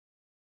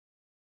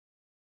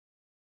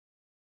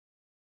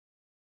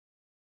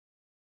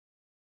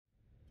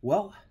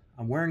Well,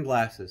 I'm wearing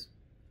glasses,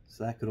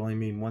 so that could only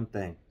mean one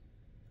thing.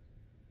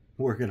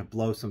 We're going to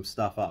blow some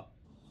stuff up.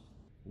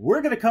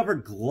 We're going to cover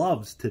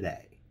gloves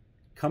today.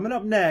 Coming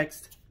up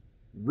next,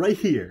 right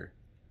here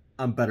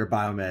on Better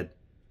Biomed.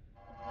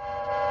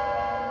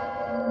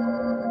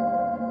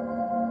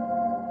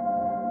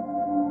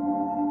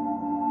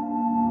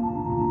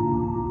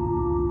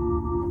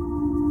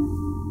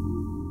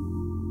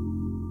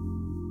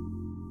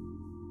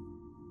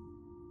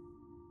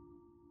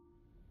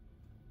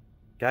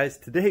 Guys,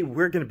 today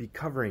we're going to be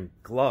covering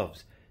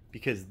gloves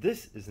because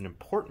this is an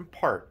important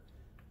part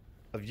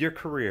of your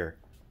career.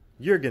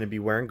 You're going to be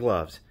wearing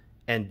gloves,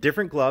 and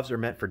different gloves are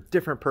meant for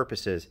different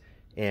purposes,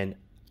 and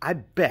I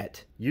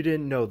bet you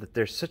didn't know that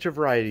there's such a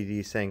variety of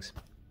these things.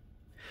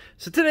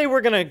 So today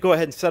we're going to go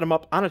ahead and set them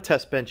up on a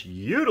test bench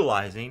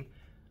utilizing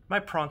my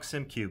Pronk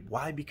SimCube.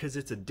 Why? Because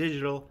it's a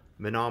digital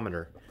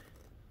manometer.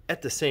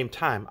 At the same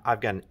time,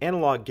 I've got an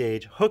analog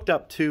gauge hooked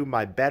up to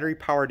my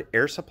battery-powered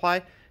air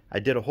supply. I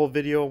did a whole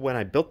video when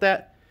I built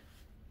that.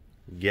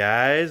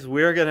 Guys,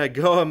 we're gonna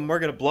go and we're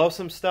gonna blow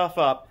some stuff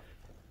up.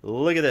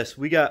 Look at this.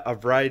 We got a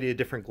variety of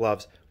different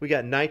gloves. We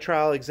got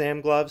nitrile exam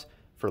gloves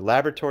for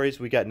laboratories.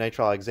 We got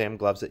nitrile exam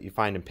gloves that you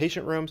find in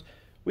patient rooms.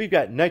 We've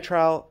got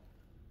nitrile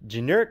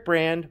generic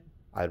brand.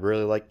 I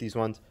really like these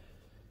ones.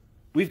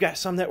 We've got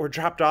some that were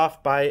dropped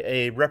off by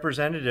a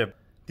representative.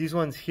 These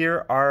ones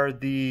here are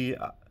the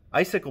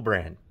Icicle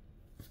brand.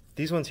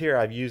 These ones here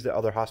I've used at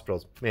other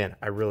hospitals. Man,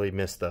 I really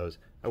miss those.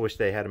 I wish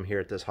they had them here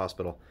at this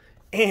hospital.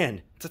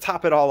 And to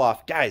top it all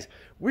off, guys,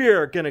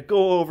 we're going to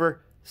go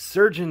over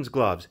surgeon's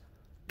gloves.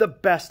 The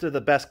best of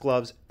the best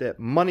gloves that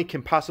money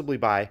can possibly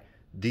buy.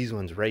 These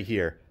ones right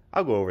here.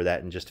 I'll go over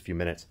that in just a few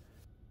minutes.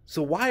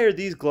 So why are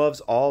these gloves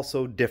all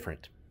so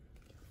different?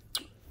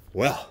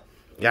 Well,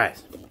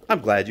 guys, I'm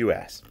glad you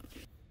asked.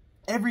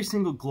 Every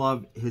single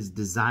glove is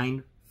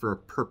designed for a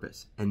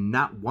purpose, and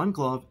not one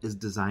glove is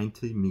designed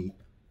to meet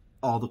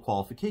all the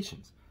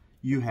qualifications.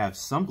 You have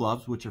some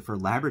gloves which are for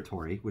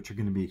laboratory, which are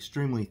going to be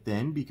extremely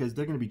thin because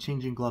they're going to be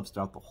changing gloves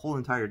throughout the whole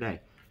entire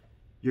day.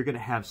 You're going to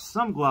have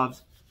some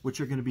gloves which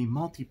are going to be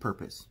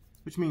multi-purpose,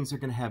 which means they're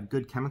going to have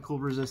good chemical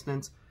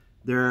resistance.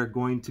 They're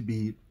going to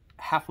be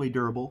halfway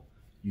durable.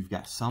 You've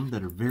got some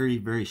that are very,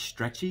 very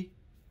stretchy.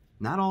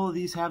 Not all of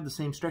these have the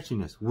same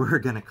stretchiness. We're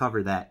going to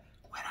cover that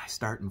when I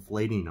start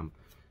inflating them.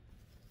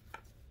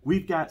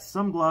 We've got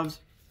some gloves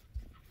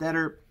that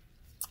are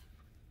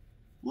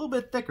a little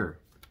bit thicker,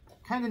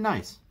 kind of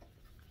nice.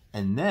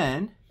 And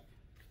then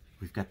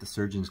we've got the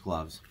surgeon's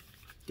gloves.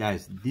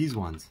 Guys, these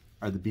ones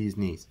are the bee's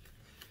knees.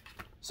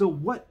 So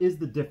what is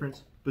the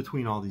difference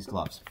between all these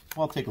gloves?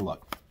 Well, take a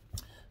look.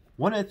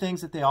 One of the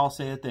things that they all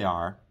say that they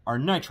are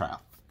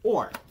nitrile,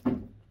 or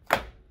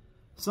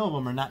some of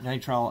them are not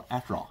nitrile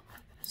after all.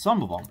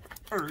 Some of them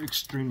are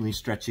extremely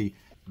stretchy.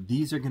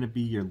 These are going to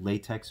be your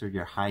latex or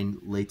your high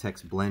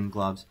latex blend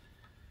gloves.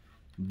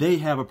 They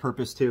have a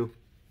purpose too.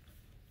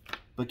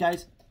 But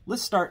guys,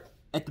 let's start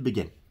at the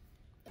beginning.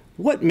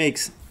 What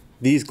makes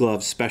these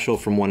gloves special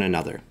from one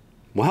another?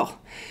 Well,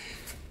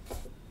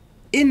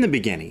 in the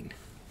beginning,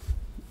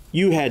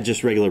 you had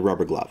just regular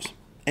rubber gloves.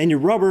 And your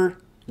rubber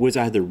was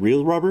either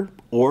real rubber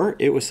or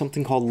it was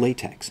something called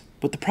latex.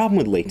 But the problem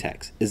with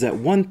latex is that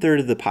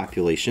 1/3 of the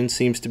population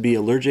seems to be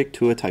allergic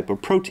to a type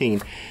of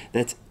protein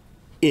that's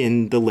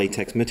in the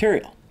latex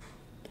material.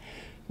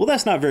 Well,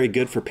 that's not very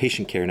good for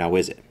patient care now,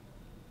 is it?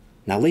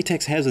 Now,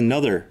 latex has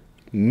another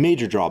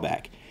major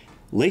drawback.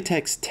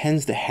 Latex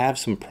tends to have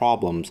some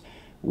problems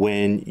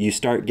when you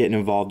start getting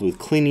involved with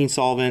cleaning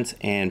solvents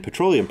and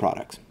petroleum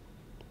products.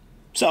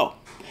 So,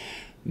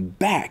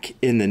 back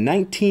in the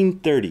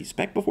 1930s,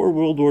 back before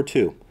World War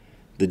II,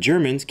 the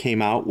Germans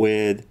came out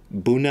with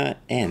Buna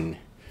N.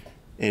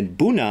 And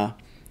Buna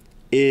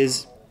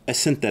is a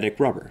synthetic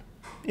rubber.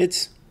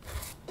 It's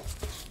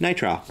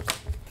nitrile.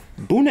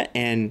 Buna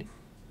N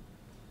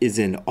is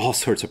in all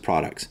sorts of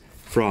products,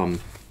 from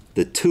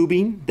the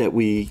tubing that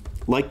we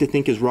like to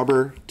think is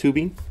rubber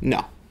tubing.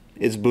 No,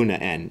 it's Buna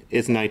N.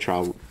 It's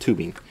nitrile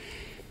tubing.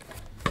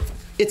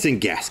 It's in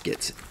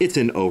gaskets. It's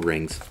in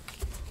O-rings.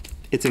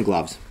 It's in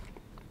gloves.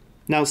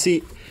 Now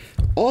see,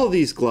 all of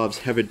these gloves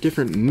have a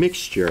different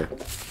mixture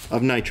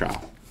of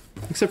nitrile,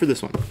 except for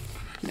this one.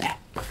 Nah.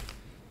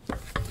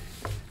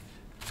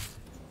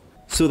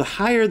 So the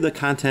higher the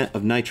content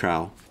of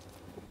nitrile,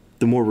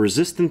 the more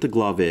resistant the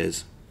glove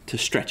is to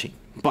stretching.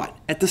 But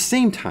at the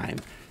same time,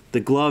 the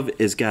glove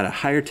has got a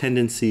higher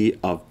tendency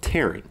of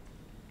tearing.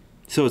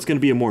 So it's going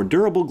to be a more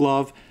durable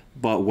glove,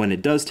 but when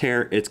it does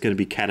tear, it's going to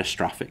be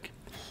catastrophic.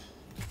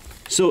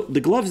 So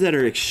the gloves that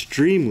are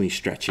extremely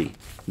stretchy,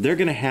 they're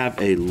going to have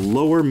a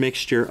lower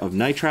mixture of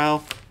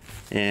nitrile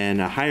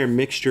and a higher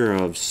mixture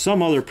of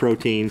some other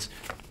proteins,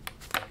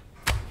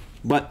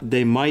 but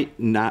they might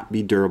not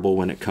be durable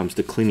when it comes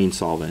to cleaning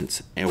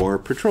solvents or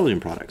petroleum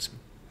products.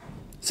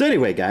 So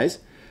anyway, guys,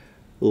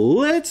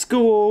 let's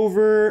go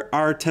over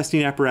our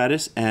testing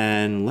apparatus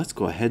and let's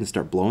go ahead and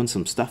start blowing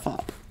some stuff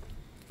up.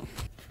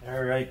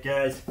 All right,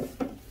 guys.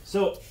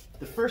 So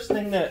the first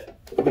thing that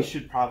we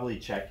should probably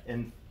check,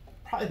 and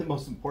probably the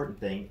most important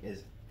thing,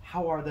 is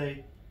how are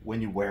they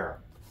when you wear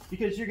them,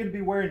 because you're going to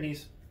be wearing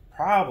these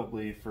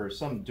probably for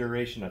some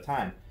duration of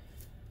time.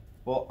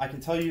 Well, I can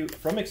tell you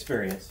from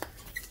experience,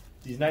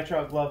 these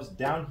nitrile gloves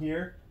down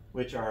here,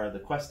 which are the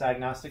Quest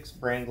Diagnostics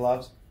brand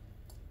gloves,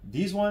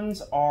 these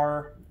ones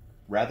are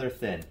rather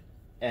thin.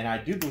 And I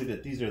do believe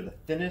that these are the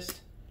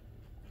thinnest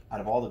out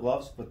of all the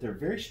gloves, but they're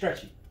very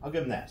stretchy. I'll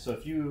give them that. So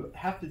if you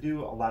have to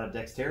do a lot of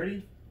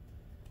dexterity,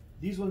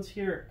 these ones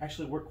here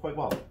actually work quite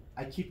well.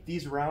 I keep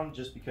these around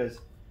just because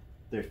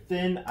they're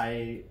thin.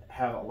 I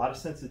have a lot of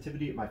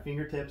sensitivity at my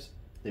fingertips.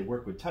 They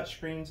work with touch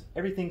screens.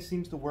 Everything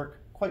seems to work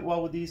quite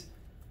well with these.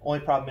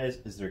 Only problem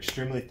is they're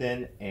extremely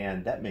thin,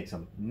 and that makes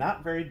them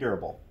not very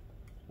durable.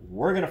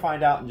 We're going to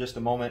find out in just a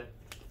moment.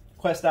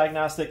 Quest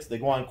Diagnostics, they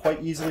go on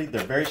quite easily.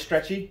 They're very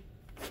stretchy,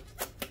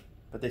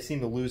 but they seem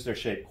to lose their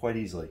shape quite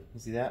easily. You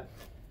see that?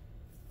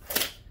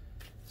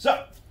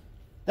 So,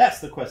 that's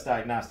the Quest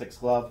Diagnostics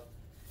glove.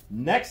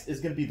 Next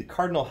is going to be the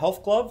Cardinal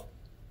Health glove.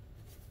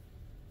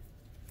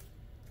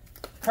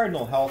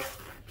 Cardinal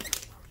Health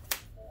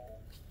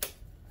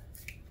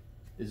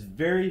is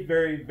very,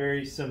 very,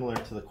 very similar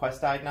to the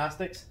Quest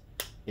Diagnostics.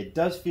 It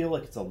does feel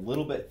like it's a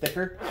little bit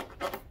thicker.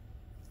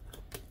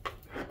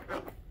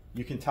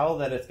 You can tell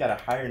that it's got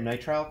a higher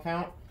nitrile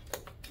count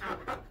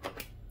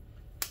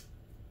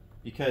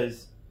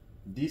because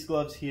these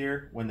gloves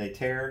here, when they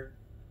tear,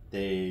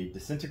 they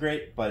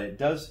disintegrate, but it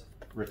does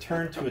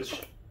return to its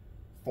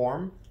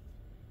form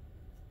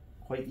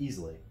quite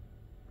easily.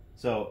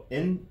 So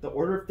in the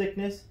order of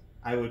thickness,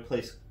 I would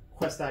place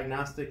Quest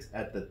Diagnostics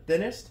at the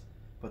thinnest,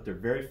 but they're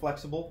very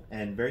flexible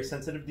and very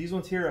sensitive. These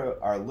ones here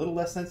are a little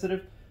less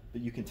sensitive,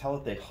 but you can tell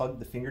that they hug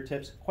the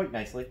fingertips quite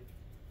nicely.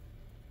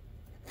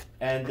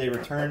 And they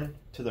return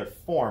to their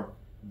form.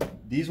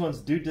 These ones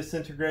do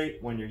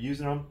disintegrate when you're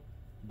using them,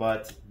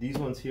 but these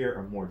ones here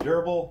are more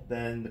durable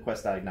than the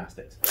Quest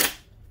Diagnostics.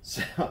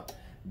 So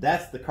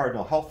that's the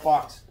Cardinal Health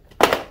box.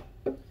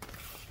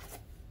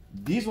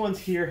 These ones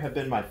here have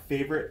been my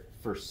favorite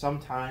for some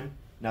time.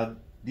 Now,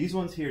 these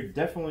ones here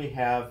definitely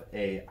have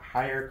a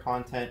higher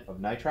content of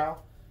nitrile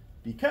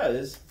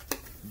because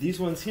these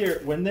ones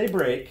here, when they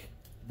break,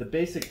 the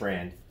basic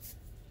brand,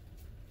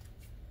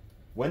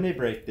 when they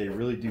break, they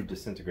really do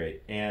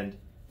disintegrate. And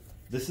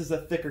this is a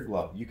thicker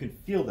glove. You can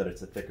feel that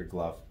it's a thicker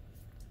glove.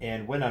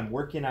 And when I'm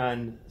working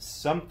on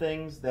some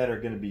things that are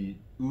going to be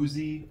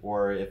oozy,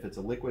 or if it's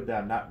a liquid that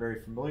I'm not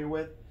very familiar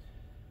with,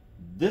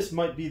 this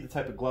might be the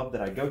type of glove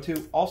that I go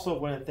to. Also,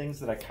 one of the things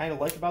that I kind of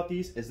like about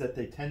these is that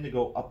they tend to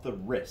go up the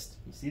wrist.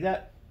 You see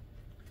that?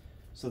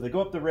 So they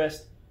go up the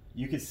wrist.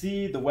 You can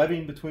see the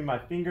webbing between my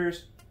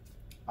fingers.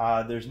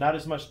 There's not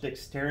as much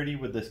dexterity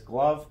with this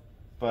glove,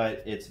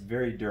 but it's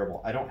very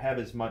durable. I don't have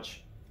as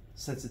much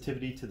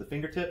sensitivity to the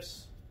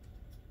fingertips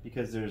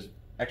because there's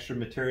extra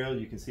material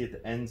you can see at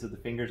the ends of the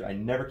fingers. I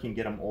never can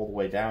get them all the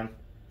way down.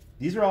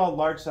 These are all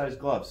large size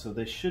gloves, so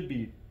they should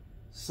be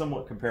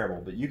somewhat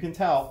comparable, but you can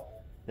tell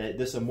that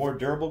this is a more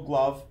durable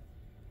glove.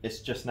 It's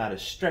just not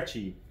as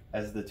stretchy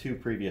as the two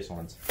previous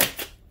ones.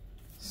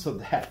 So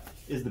that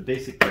is the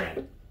basic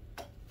brand.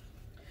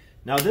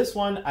 Now this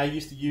one I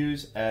used to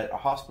use at a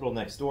hospital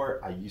next door.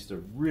 I used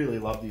to really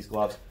love these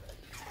gloves.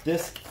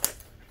 This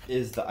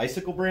is the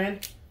Icicle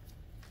brand.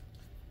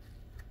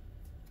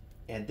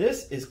 And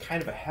this is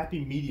kind of a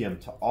happy medium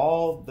to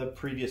all the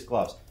previous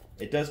gloves.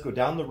 It does go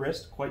down the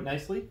wrist quite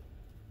nicely.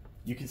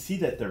 You can see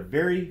that they're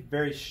very,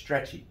 very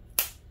stretchy.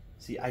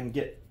 See, I can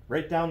get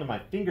right down to my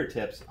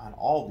fingertips on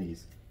all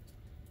these.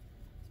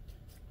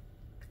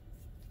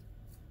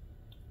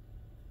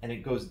 And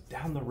it goes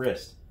down the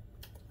wrist.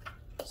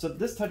 So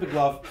this type of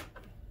glove,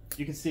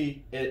 you can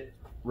see it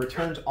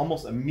returns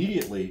almost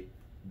immediately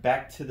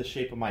back to the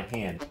shape of my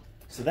hand.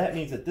 So that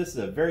means that this is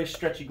a very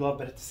stretchy glove,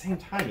 but at the same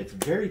time, it's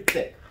very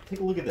thick. Take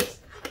a look at this.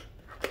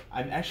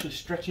 I'm actually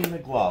stretching the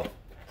glove.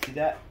 See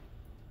that?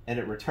 And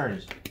it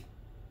returns.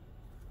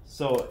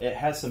 So it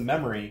has some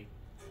memory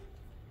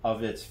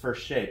of its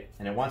first shape,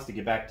 and it wants to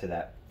get back to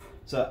that.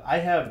 So I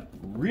have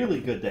really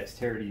good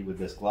dexterity with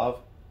this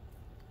glove.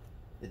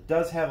 It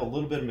does have a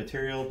little bit of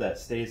material that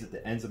stays at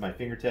the ends of my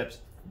fingertips,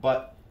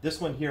 but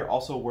this one here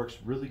also works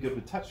really good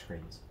with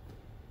touchscreens.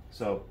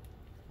 So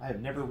I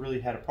have never really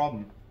had a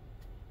problem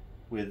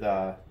with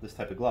this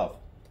type of glove.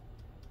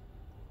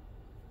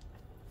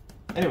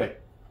 Anyway,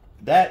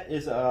 that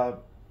is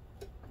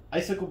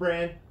Icicle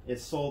brand.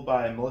 It's sold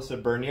by Melissa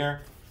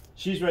Bernier.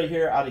 She's right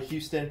here out of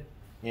Houston,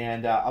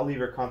 and I'll leave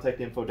her contact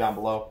info down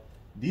below.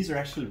 These are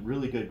actually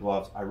really good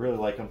gloves. I really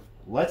like them.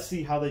 Let's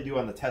see how they do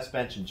on the test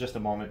bench in just a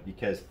moment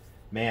because,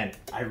 man,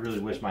 I really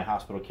wish my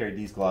hospital carried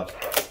these gloves.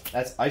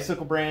 That's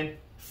Icicle brand.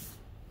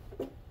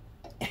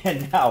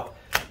 And now,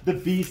 the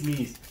bee's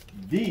knees.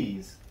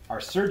 These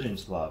are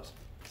surgeon's gloves.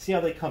 See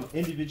how they come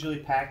individually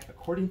packed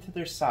according to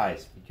their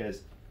size,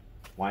 because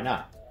why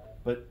not?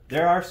 But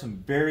there are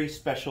some very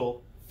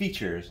special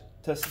features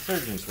to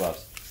surgeon's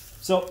gloves.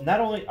 So not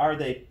only are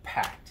they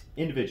packed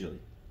individually,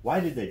 why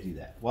did they do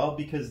that? Well,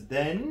 because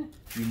then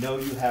you know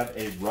you have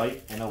a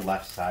right and a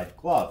left side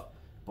glove.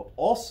 But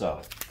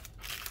also,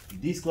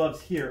 these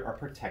gloves here are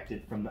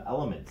protected from the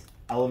elements.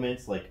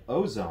 Elements like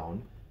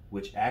ozone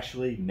which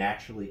actually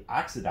naturally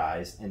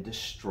oxidize and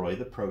destroy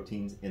the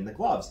proteins in the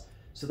gloves.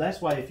 So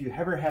that's why if you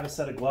ever have a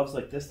set of gloves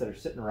like this that are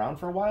sitting around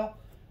for a while,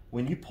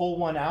 when you pull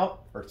one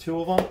out, or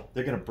two of them,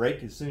 they're going to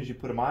break as soon as you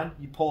put them on.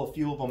 You pull a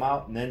few of them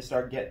out and then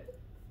start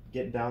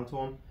getting down to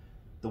them.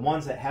 The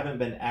ones that haven't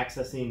been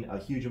accessing a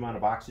huge amount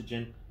of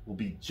oxygen will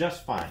be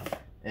just fine.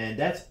 And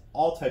that's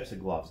all types of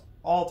gloves.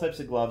 All types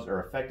of gloves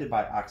are affected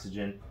by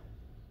oxygen.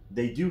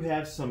 They do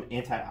have some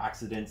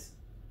antioxidants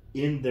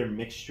in their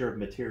mixture of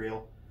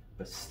material,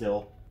 but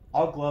still,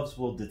 all gloves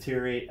will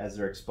deteriorate as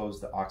they're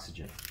exposed to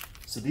oxygen.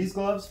 So these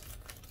gloves,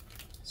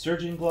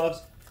 surgeon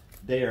gloves,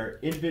 they are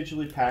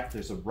individually packed.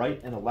 There's a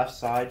right and a left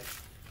side.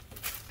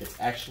 It's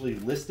actually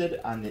listed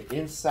on the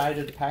inside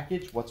of the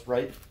package what's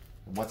right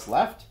and what's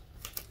left.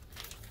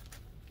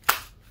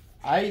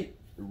 I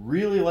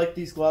really like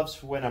these gloves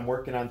for when I'm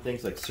working on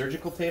things like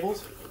surgical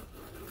tables.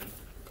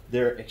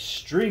 They're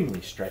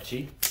extremely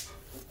stretchy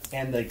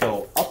and they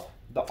go up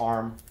the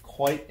arm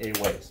quite a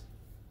ways.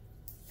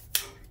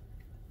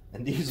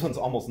 And these ones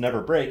almost never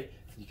break.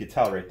 You can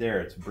tell right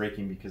there it's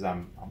breaking because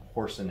I'm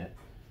horsing it.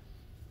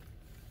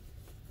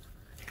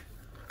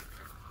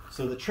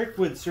 So the trick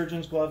with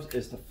surgeon's gloves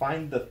is to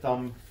find the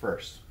thumb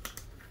first.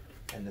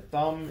 And the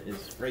thumb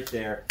is right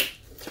there.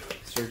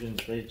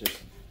 Surgeons, they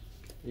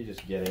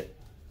just get it.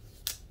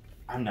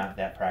 I'm not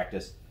that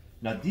practiced.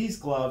 Now these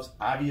gloves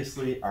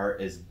obviously are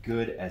as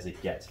good as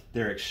it gets.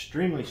 They're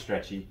extremely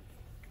stretchy.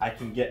 I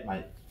can get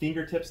my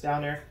fingertips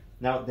down there.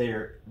 Now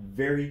they're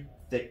very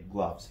thick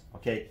gloves,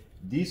 okay?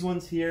 These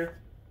ones here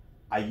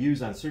I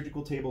use on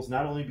surgical tables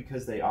not only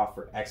because they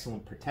offer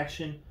excellent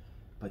protection,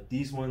 but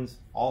these ones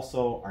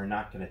also are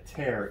not going to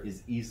tear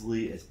as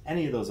easily as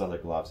any of those other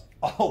gloves.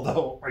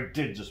 Although I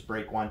did just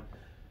break one.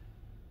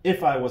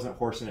 If I wasn't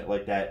horsing it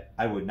like that,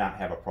 I would not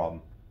have a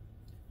problem.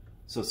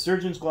 So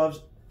surgeon's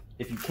gloves,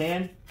 if you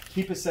can,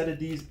 keep a set of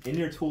these in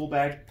your tool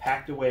bag,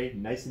 packed away,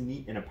 nice and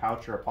neat in a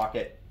pouch or a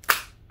pocket.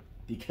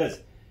 Because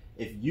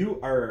if you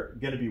are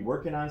going to be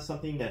working on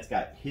something that's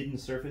got hidden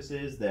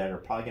surfaces that are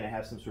probably going to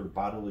have some sort of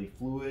bodily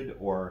fluid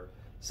or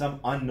some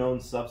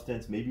unknown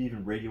substance, maybe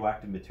even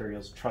radioactive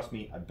materials, trust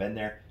me, I've been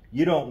there.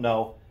 You don't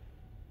know.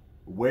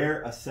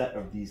 Wear a set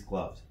of these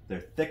gloves. They're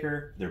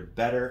thicker, they're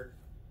better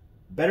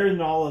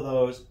than all of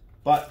those,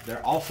 but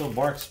they're also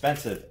more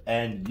expensive.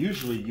 And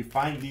usually you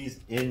find these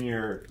in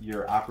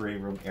your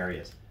operating room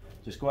areas.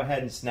 Just go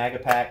ahead and snag a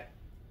pack,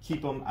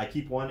 keep them. I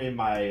keep one in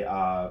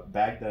my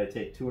bag that I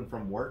take to and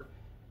from work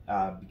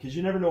because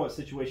you never know what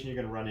situation you're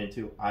going to run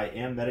into. I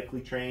am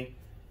medically trained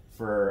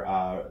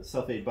for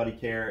self-aid buddy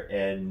care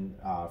and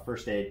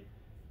first aid.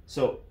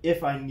 So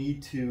if I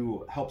need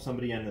to help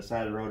somebody on the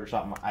side of the road or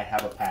something, I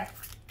have a pack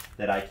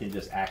that I can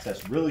just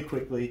access really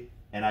quickly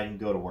and I can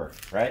go to work,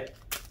 right?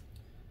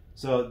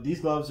 So these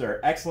gloves are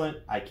excellent.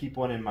 I keep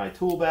one in my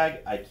tool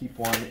bag. I keep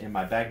one in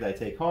my bag that I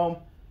take home.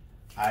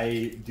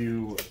 I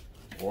do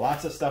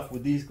lots of stuff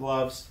with these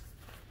gloves.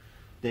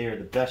 They are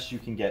the best you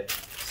can get.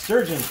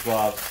 Surgeon's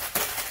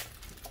gloves.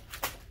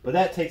 But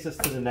that takes us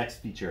to the next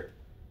feature.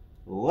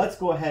 Let's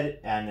go ahead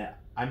and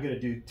I'm going to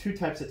do two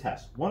types of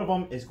tests. One of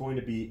them is going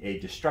to be a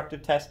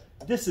destructive test.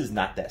 This is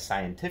not that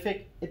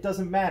scientific. It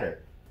doesn't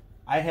matter.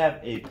 I have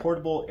a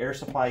portable air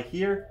supply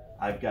here.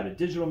 I've got a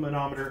digital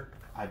manometer.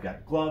 I've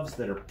got gloves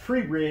that are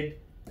pre-rigged.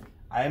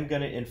 I am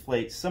going to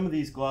inflate some of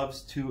these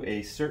gloves to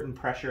a certain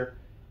pressure,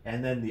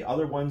 and then the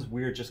other ones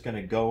we're just going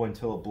to go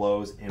until it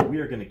blows, and we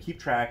are going to keep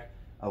track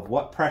of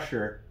what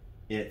pressure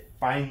it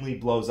finally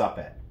blows up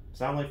at.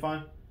 Sound like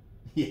fun?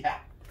 Yeah.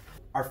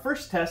 Our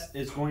first test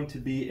is going to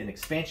be an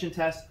expansion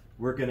test.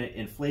 We're going to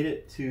inflate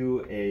it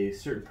to a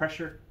certain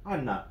pressure.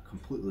 I'm not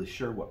completely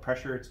sure what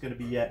pressure it's going to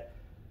be yet,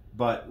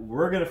 but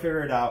we're going to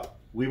figure it out.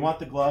 We want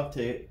the glove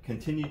to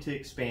continue to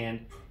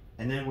expand,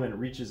 and then when it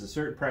reaches a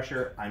certain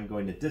pressure, I'm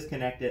going to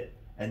disconnect it,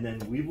 and then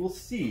we will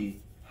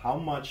see how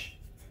much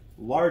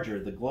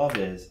larger the glove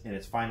is in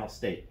its final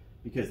state,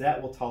 because that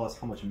will tell us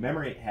how much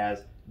memory it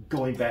has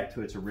going back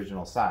to its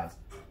original size.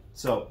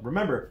 So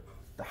remember,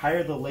 the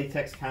higher the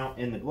latex count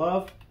in the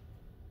glove,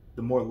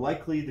 the more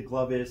likely the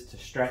glove is to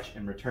stretch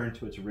and return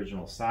to its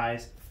original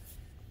size.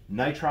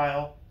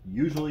 Nitrile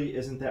usually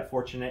isn't that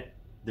fortunate.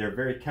 They're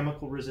very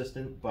chemical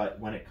resistant, but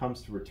when it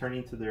comes to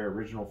returning to their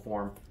original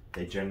form,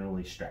 they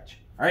generally stretch.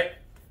 All right,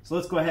 so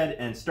let's go ahead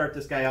and start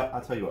this guy out.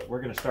 I'll tell you what,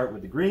 we're going to start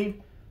with the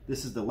green.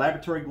 This is the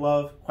laboratory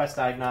glove, Quest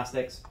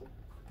Diagnostics.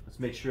 Let's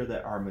make sure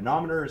that our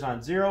manometer is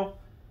on 0,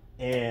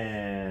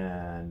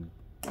 and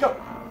go.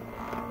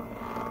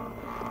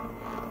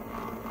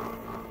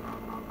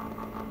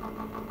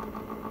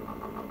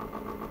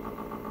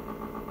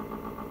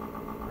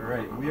 All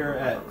right, we are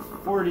at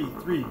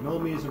 43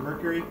 millimeters of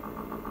mercury,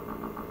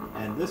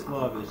 and this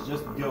glove is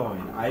just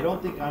going. I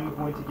don't think I'm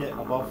going to get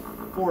above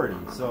 40,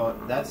 so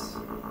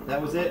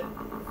that was it.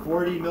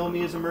 40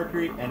 millimeters of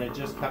mercury, and it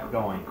just kept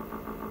going.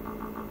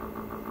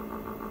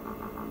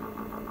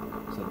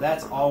 So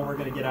that's all we're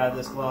going to get out of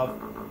this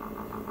glove.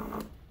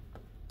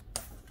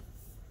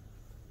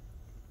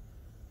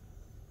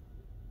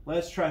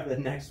 Let's try the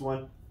next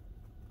one.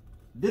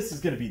 This is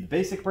going to be the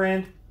basic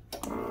brand.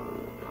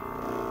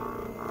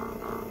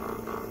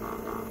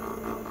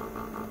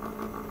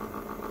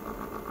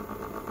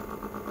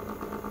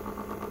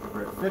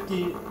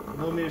 50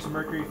 millimeters of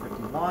mercury,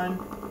 51.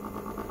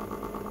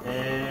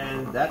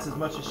 And that's as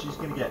much as she's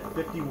going to get,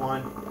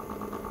 51.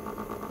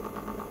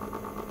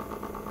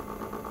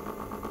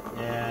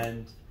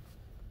 And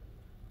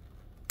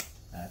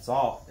that's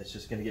all. It's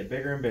just going to get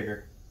bigger and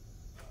bigger.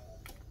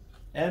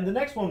 And the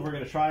next one we're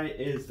going to try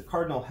is the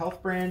Cardinal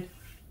Health brand.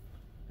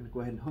 I'm going to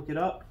go ahead and hook it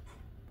up.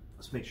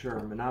 Let's make sure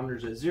our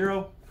manometer's at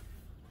 0.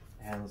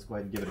 And let's go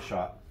ahead and give it a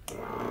shot.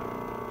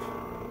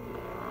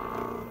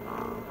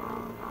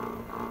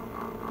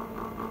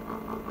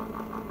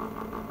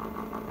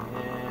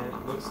 And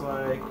it looks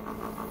like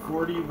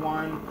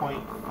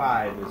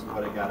 41.5 is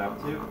what it got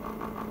up to.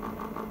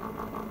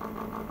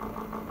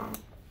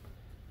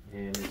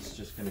 And it's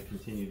just going to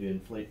continue to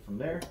inflate from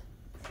there.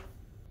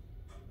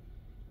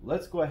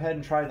 Let's go ahead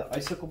and try the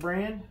Icicle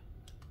brand.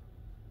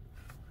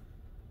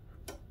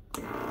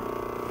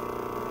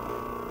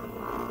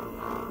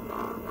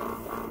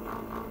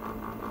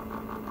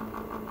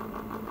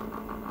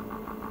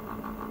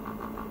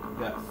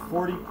 Got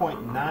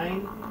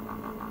 40.9,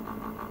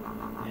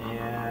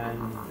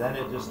 and then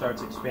it just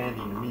starts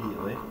expanding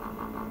immediately.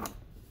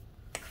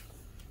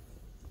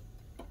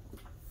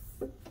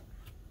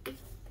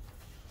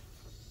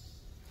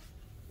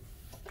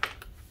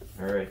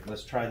 Alright,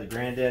 let's try the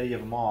granddaddy of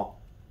them all.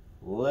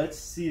 Let's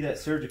see that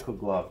surgical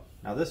glove.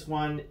 Now this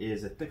one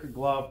is a thicker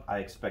glove. I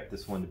expect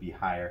this one to be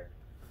higher.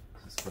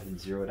 So let's go ahead and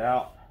zero it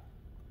out.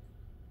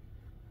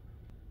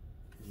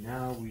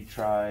 Now we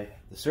try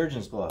the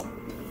surgeon's glove.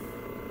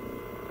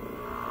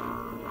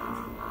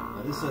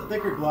 Now this is a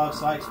thicker glove,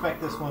 so I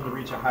expect this one to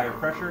reach a higher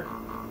pressure.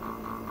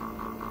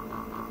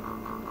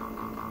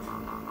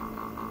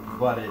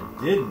 But it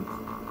didn't.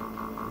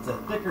 It's a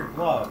thicker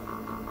glove,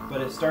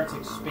 but it starts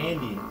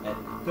expanding at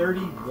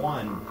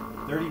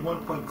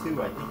 31.2,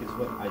 I think is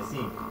what I've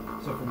seen.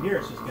 So from here,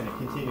 it's just going to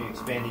continue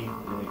expanding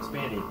and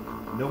expanding.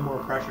 No more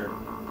pressure.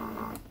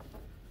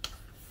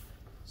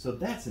 So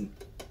that's an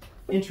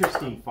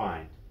interesting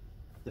find.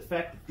 The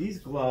fact that these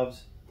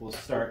gloves will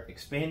start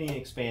expanding and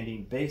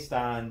expanding based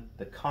on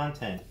the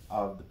content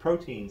of the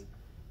proteins,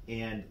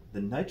 and the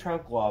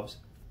nitrile gloves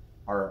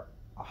are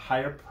a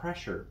higher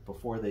pressure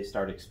before they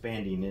start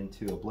expanding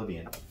into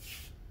oblivion.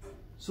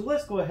 So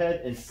let's go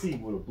ahead and see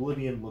what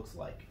oblivion looks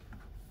like.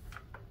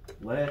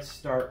 Let's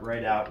start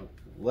right out.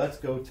 Let's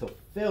go to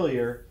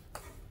failure,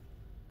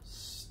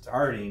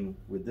 starting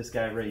with this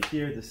guy right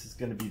here. This is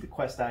going to be the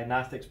Quest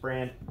Diagnostics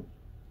brand.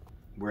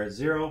 We're at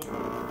 0.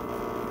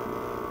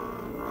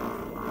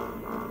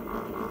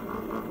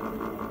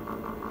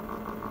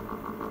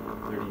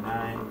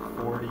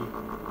 40,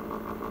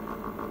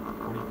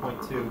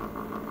 40.2.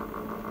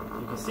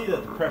 You can see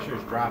that the pressure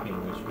is dropping,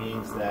 which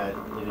means that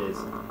it has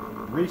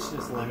reached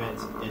its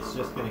limits. It's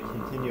just going to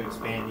continue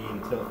expanding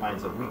until it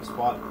finds a weak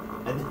spot,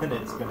 and then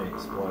it's going to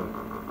explode.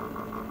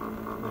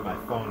 Look at my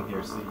phone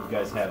here so you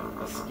guys have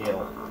a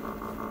scale.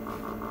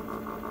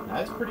 Now,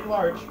 that's pretty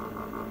large.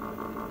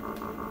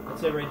 I'd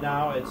say right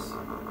now it's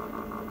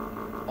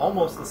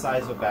almost the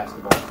size of a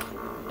basketball.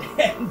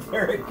 And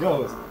there it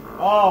goes.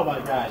 Oh my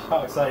gosh,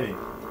 how exciting.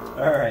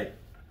 All right,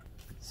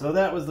 so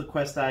that was the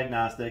Quest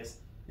Diagnostics.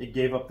 It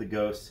gave up the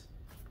ghost.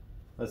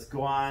 Let's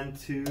go on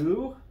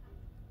to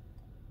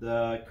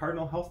the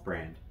Cardinal Health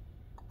brand.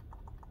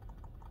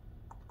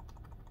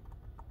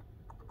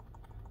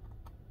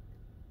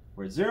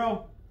 We're at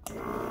 0.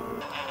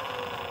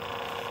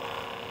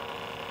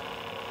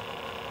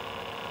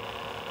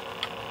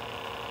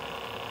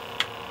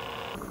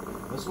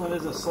 This one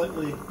is a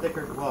slightly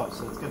thicker glove,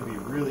 so it's going to be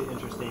really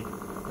interesting.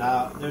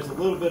 Now, there's a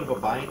little bit of a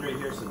bind right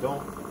here, so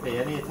don't pay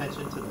any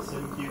attention to the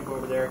sim cube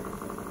over there.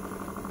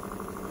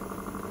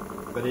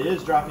 But it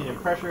is dropping in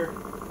pressure,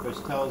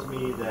 which tells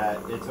me that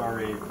it's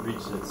already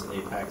reached its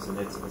apex, and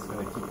it's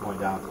going to keep going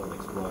down until it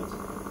explodes.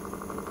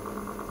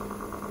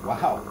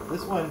 Wow,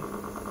 this one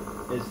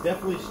is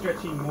definitely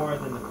stretching more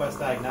than the Quest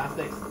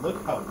Diagnostics.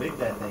 Look how big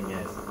that thing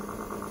is.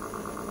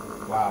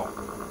 Wow.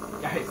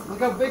 Guys, look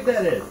how big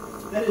that is.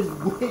 That is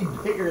way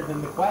bigger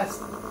than the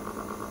Quest.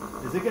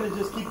 Is it going to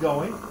just keep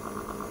going?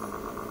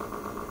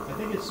 I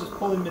think it's just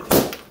pulling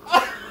material.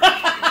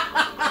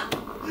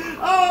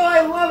 Oh, I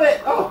love it.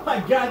 Oh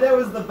my God, that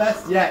was the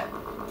best yet.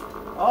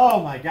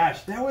 Oh my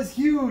gosh, that was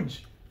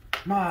huge.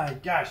 My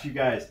gosh, you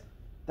guys.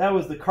 That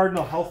was the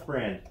Cardinal Health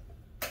brand.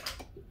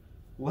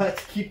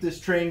 Let's keep this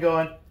train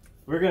going.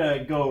 We're going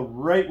to go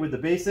right with the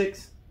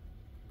basics.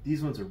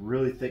 These ones are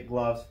really thick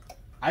gloves.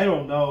 I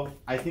don't know.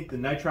 I think the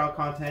nitrile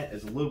content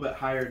is a little bit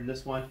higher than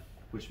this one,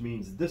 which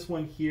means this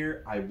one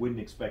here, I wouldn't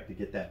expect to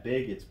get that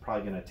big. It's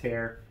probably going to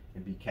tear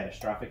and be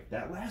catastrophic.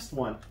 That last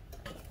one,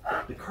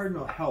 the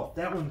Cardinal Health,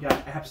 that one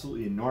got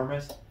absolutely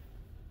enormous.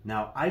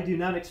 Now, I do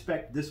not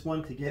expect this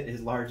one to get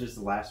as large as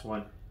the last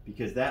one,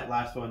 because that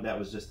last one, that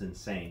was just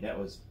insane. That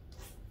was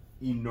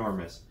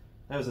enormous.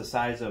 That was the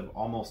size of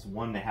almost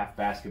 1.5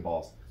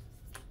 basketballs.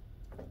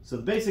 So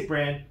the basic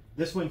brand,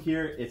 this one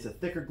here, it's a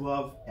thicker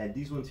glove, and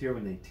these ones here,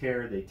 when they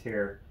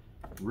tear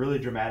really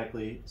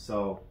dramatically.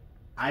 So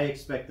I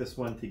expect this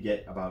one to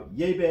get about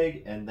yay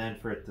big, and then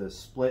for it to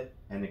split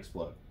and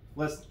explode.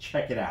 Let's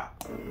check it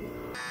out.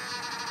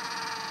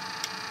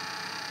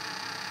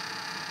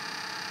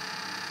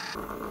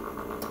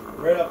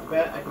 Right off the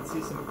bat, I can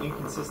see some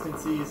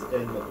inconsistencies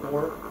in the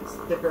pore. It's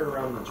thicker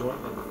around the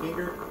joint of the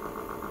finger.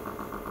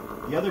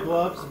 The other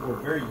gloves were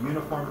very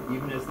uniform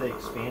even as they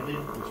expanded,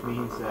 which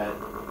means that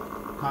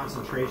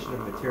concentration of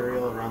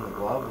material around the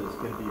glove is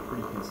going to be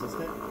pretty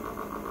consistent.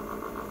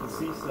 You can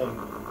see some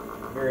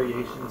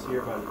variations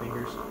here by the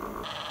fingers.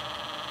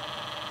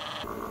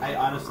 I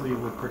honestly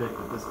would predict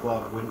that this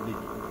glove wouldn't be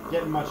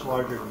getting much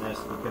larger than this,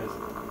 because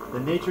the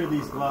nature of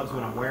these gloves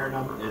when I'm wearing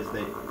them is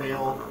they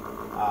fail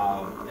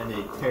and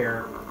they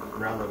tear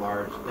rather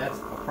large. That's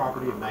a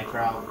property of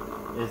nitrile,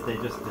 is they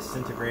just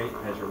disintegrate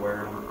as you're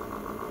wearing them.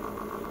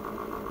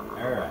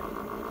 Alright,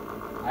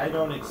 I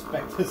don't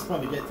expect this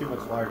one to get too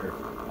much larger.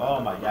 Oh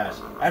my gosh,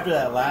 after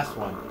that last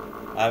one,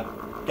 I've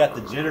got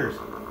the jitters.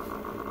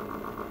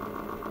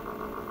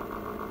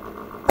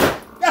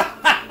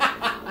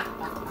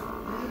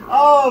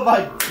 Oh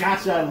my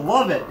gosh, I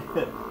love it.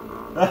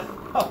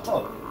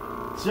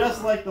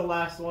 Just like the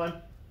last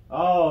one.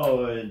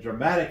 Oh, in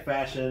dramatic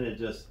fashion, it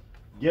just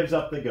gives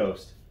up the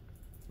ghost.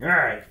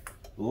 Alright,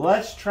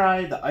 let's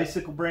try the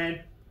Icicle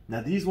brand.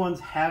 Now these ones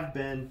have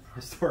been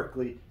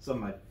historically some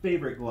of my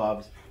favorite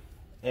gloves,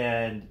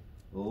 and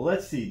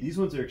let's see, these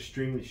ones are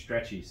extremely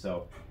stretchy,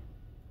 so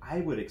I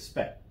would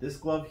expect this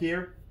glove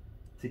here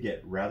to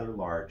get rather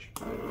large.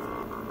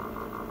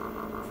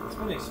 It's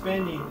been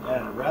expanding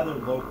at a rather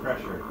low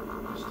pressure,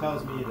 which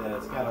tells me that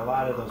it's got a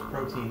lot of those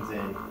proteins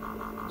in,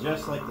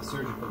 just like the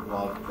surgical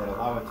glove, that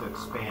allow it to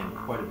expand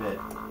quite a bit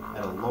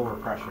at a lower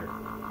pressure.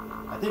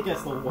 I think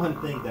that's the one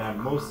thing that I'm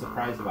most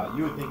surprised about.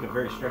 You would think a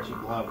very stretchy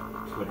glove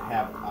would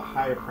have a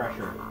higher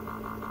pressure,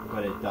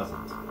 but it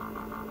doesn't.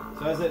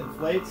 So as it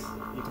inflates,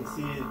 you can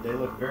see they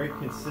look very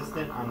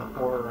consistent on the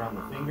pore around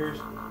the fingers.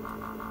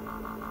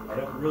 I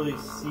don't really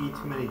see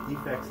too many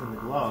defects in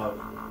the glove.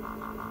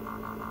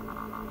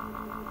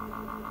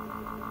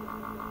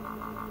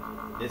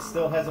 It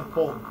still hasn't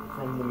pulled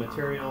from the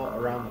material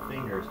around the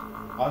fingers,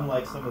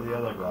 unlike some of the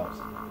other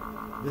gloves.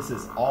 This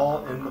is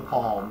all in the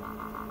palm.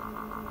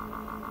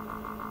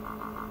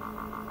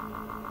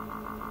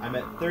 I'm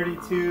at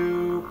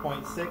 32.6,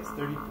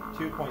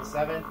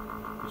 32.7,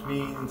 which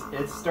means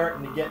it's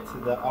starting to get to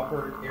the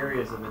upper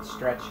areas of its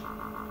stretch.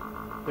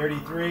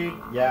 33,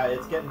 yeah,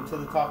 it's getting to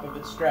the top of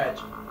its stretch.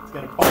 It's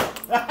gonna pull.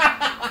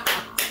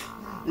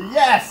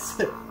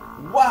 Yes!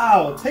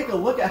 Wow, take a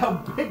look at how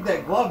big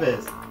that glove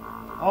is.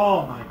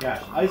 Oh my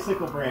gosh,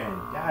 Icicle brand.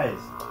 Guys,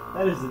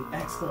 that is an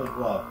excellent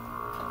glove.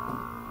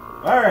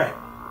 Alright,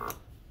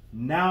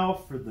 now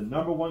for the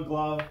number one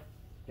glove.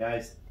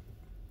 Guys,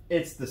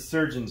 it's the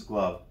surgeon's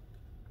glove.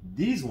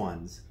 These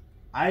ones,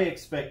 I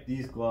expect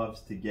these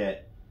gloves to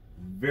get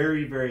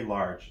very, very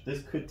large.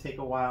 This could take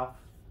a while.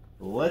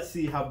 Let's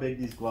see how big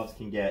these gloves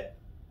can get.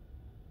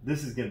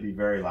 This is going to be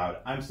very loud.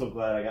 I'm so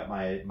glad I got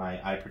my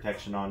eye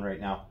protection on right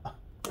now.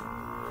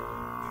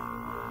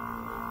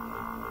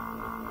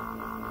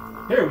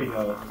 Here we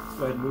go. Let's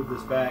go ahead and move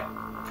this back.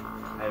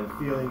 I have a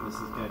feeling this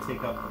is going to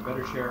take up a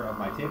better share of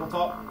my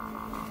tabletop.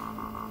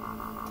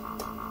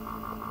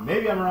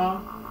 Maybe I'm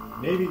wrong.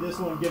 Maybe this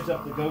one gives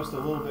up the ghost a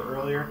little bit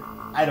earlier.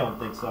 I don't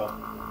think so.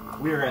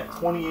 We are at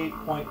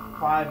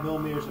 28.5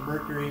 millimeters of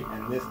mercury,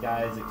 and this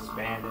guy is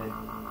expanded.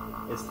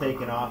 It's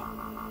taken off.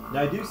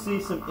 Now I do see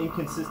some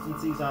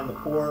inconsistencies on the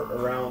pore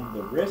around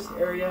the wrist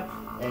area,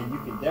 and you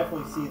can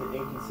definitely see the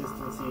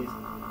inconsistencies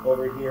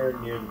over here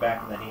near the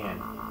back of the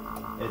hand.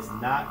 It's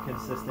not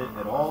consistent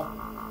at all,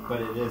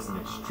 but it is an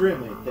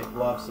extremely thick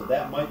glove, so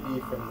that might be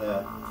from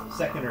the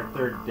second or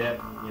third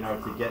dip, you know,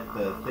 to get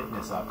the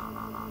thickness up.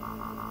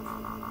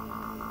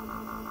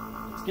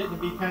 It's getting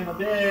to be kind of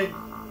big.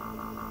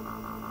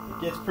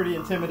 It gets pretty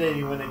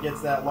intimidating when it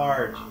gets that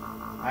large.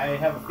 I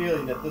have a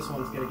feeling that this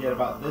one's going to get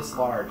about this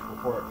large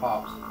before it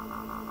pops.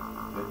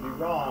 Could be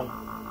wrong,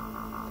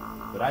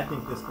 but I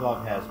think this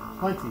glove has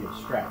plenty of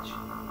stretch.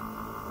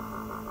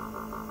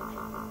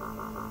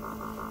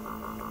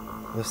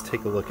 Let's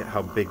take a look at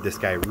how big this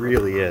guy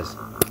really is.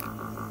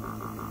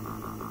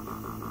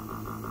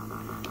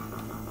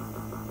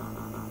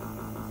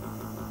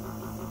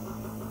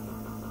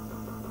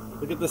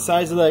 Look at the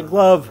size of that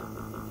glove.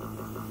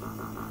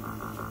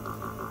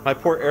 My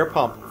poor air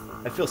pump.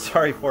 I feel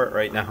sorry for it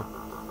right now.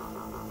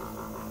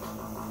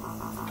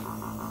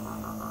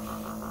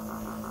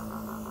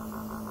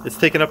 It's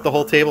taking up the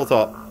whole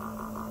tabletop.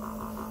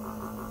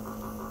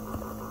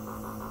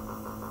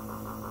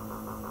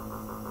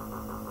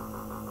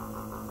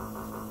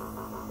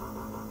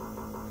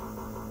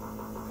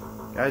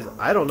 Guys,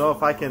 I don't know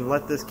if I can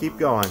let this keep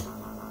going.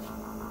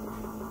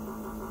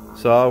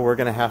 So we're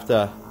gonna have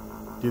to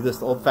do this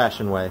the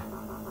old-fashioned way.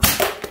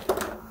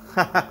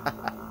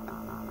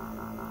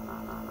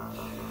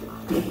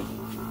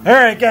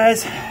 Alright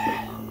guys,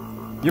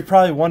 you're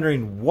probably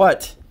wondering,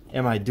 what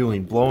am I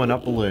doing blowing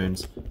up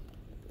balloons?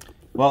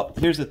 Well,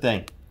 here's the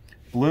thing.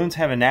 Balloons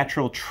have a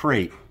natural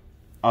trait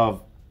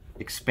of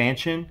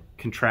expansion,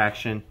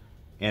 contraction,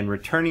 and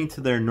returning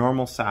to their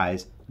normal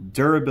size,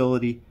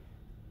 durability,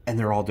 and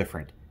they're all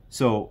different.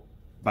 So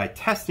by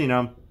testing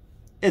them,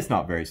 it's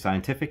not very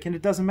scientific and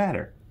it doesn't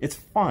matter. It's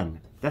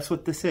fun. That's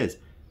what this is.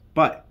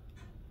 But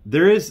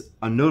there is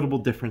a notable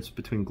difference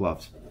between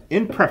gloves.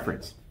 In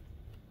preference,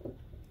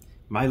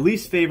 my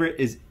least favorite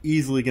is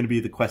easily going to be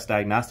the Quest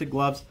Diagnostic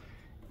gloves,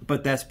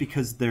 but that's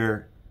because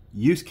their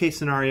use case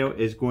scenario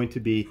is going to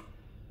be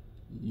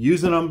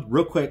using them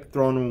real quick,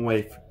 throwing them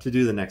away to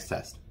do the next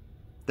test.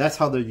 That's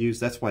how they're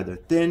used. That's why they're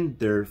thin.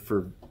 They're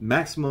for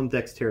maximum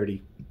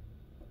dexterity,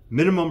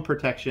 minimum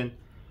protection.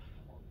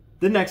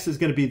 The next is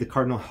going to be the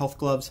Cardinal Health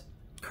gloves.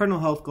 Cardinal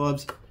Health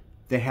gloves,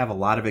 they have a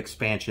lot of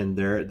expansion.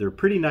 They're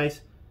pretty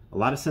nice. A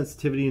lot of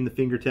sensitivity in the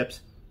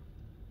fingertips.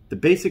 The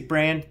basic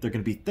brand, they're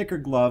going to be thicker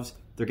gloves.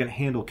 They're going to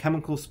handle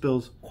chemical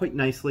spills quite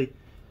nicely.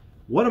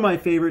 One of my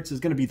favorites is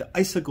going to be the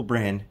Icicle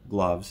brand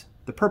gloves,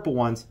 the purple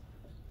ones.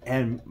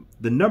 And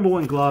the number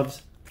one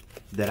gloves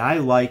that I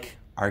like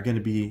are going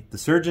to be the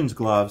surgeon's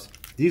gloves.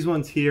 These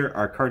ones here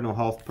are Cardinal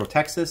Health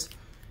Protexis,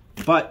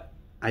 but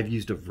I've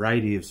used a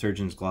variety of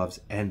surgeon's gloves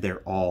and they're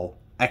all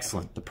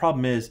excellent. The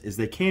problem is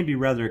they can be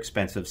rather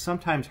expensive,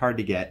 sometimes hard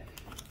to get,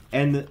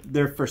 and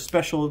they're for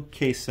special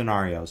case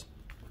scenarios.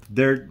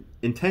 They're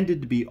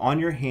intended to be on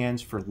your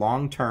hands for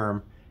long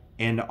term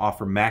and to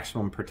offer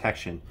maximum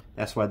protection.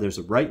 That's why there's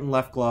a right and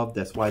left glove.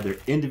 That's why they're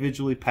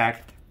individually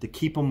packed to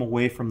keep them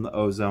away from the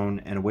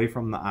ozone and away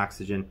from the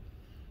oxygen.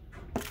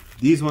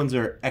 These ones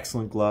are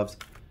excellent gloves.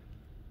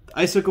 The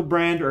Icicle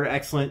brand are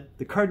excellent.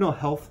 The Cardinal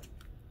Health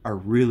are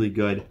really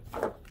good.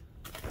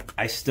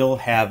 I still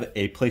have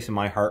a place in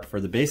my heart for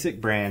the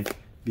basic brand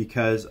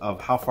because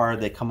of how far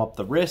they come up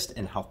the wrist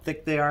and how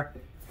thick they are.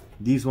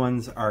 These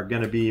ones are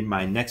going to be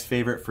my next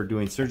favorite for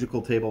doing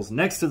surgical tables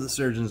next to the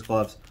surgeon's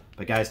gloves.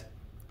 But guys,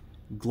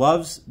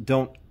 gloves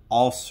don't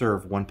all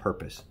serve one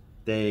purpose.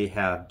 They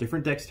have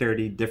different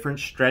dexterity, different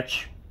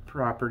stretch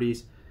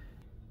properties,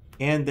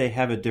 and they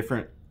have a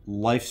different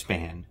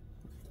lifespan,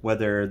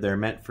 whether they're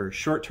meant for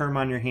short term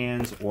on your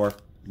hands or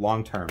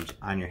long terms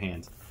on your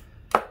hands.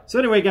 So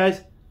anyway,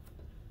 guys,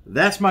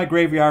 that's my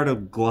graveyard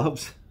of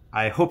gloves.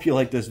 I hope you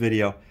like this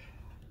video.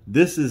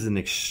 This is an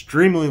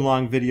extremely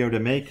long video to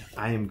make.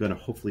 I am going to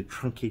hopefully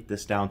truncate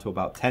this down to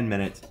about 10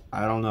 minutes.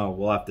 I don't know.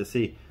 We'll have to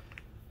see.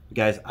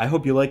 Guys, I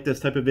hope you like this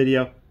type of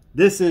video.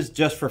 This is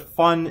just for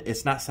fun.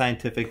 It's not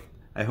scientific.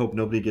 I hope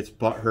nobody gets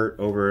butthurt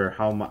over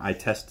how I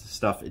test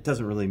stuff. It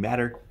doesn't really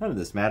matter. None of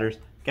this matters.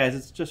 Guys,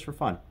 it's just for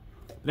fun.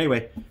 But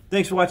anyway,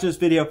 thanks for watching this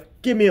video.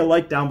 Give me a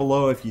like down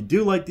below if you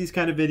do like these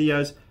kind of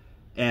videos.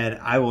 And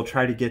I will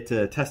try to get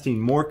to testing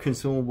more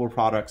consumable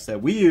products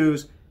that we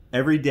use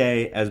every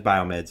day as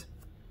Biomeds.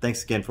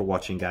 Thanks again for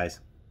watching, guys.